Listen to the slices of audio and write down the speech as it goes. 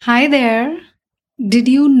Hi there. Did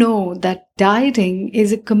you know that dieting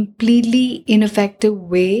is a completely ineffective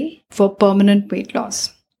way for permanent weight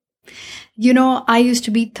loss? I used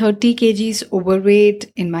to be 30 kgs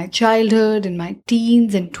overweight in my childhood, in my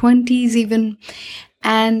teens and 20s, even.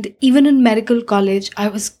 And even in medical college, I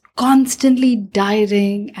was constantly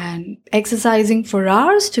dieting and exercising for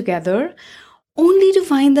hours together, only to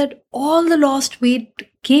find that all the lost weight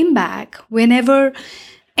came back whenever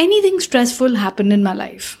anything stressful happened in my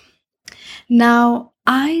life. Now,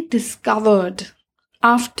 I discovered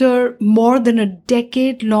after more than a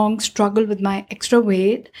decade long struggle with my extra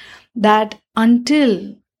weight that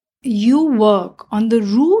until you work on the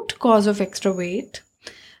root cause of extra weight,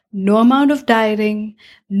 no amount of dieting,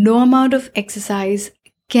 no amount of exercise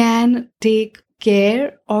can take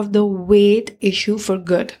care of the weight issue for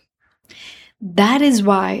good. That is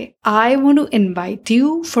why I want to invite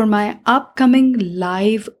you for my upcoming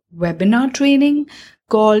live webinar training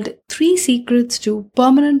called 3 Secrets to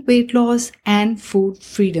Permanent Weight Loss and Food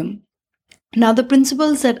Freedom. Now, the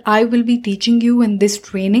principles that I will be teaching you in this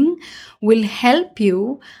training will help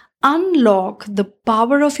you unlock the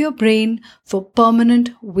power of your brain for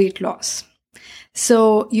permanent weight loss.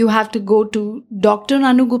 So you have to go to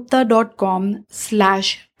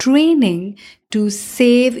drnanugupta.com/training to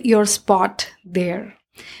save your spot there.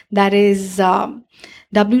 That is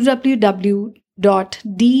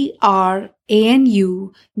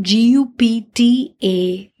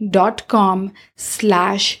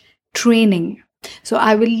www.drnanugupta.com/training. So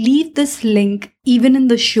I will leave this link even in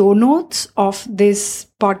the show notes of this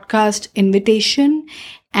podcast invitation.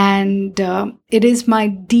 And it is my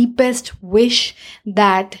deepest wish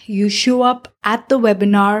that you show up at the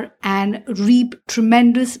webinar and reap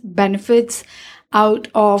tremendous benefits out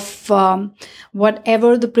of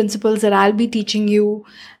whatever the principles that I'll be teaching you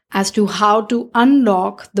as to how to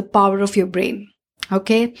unlock the power of your brain.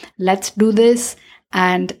 Okay, let's do this.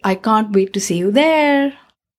 And I can't wait to see you there.